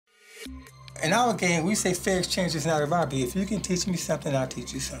in our game, we say fair exchange is not a robbery. If you can teach me something, I'll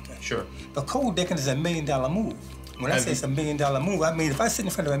teach you something. Sure. But cold decking is $1 million move. When I say it's $1 million move, I mean, if I sit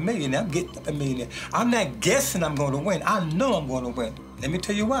in front of a millionaire, I'm getting up a millionaire. I'm not guessing I'm going to win. I know I'm going to win. Let me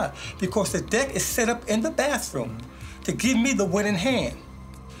tell you why. Because the deck is set up in the bathroom to give me the winning hand.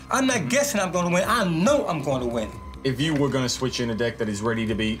 I'm not guessing I'm going to win. I know I'm going to win. If you were going to switch in a deck that is ready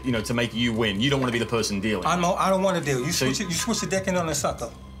to be, to make you win, you don't want to be the person dealing. I don't want to deal. You switch the deck in on the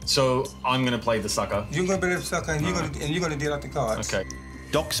sucker. So I'm going to play the sucker. You're going to play the sucker, and you're going to deal out the cards. Okay.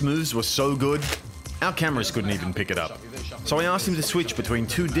 Doc's moves were so good, our cameras couldn't even pick it up. So I asked him to switch between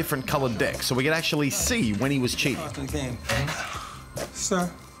 2 different coloured decks so we could actually see when he was cheating.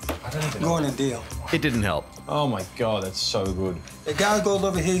 Sir, go on and deal. It didn't help. Oh my God, that's so good. The guy goes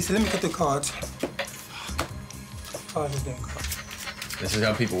over here, he said, let me get the cards. This is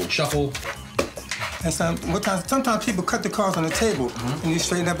how people would shuffle. And sometimes people cut the cards on the table, and you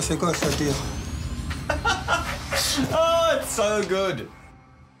straighten up and say, go ahead, sir, deal. Oh, it's so good.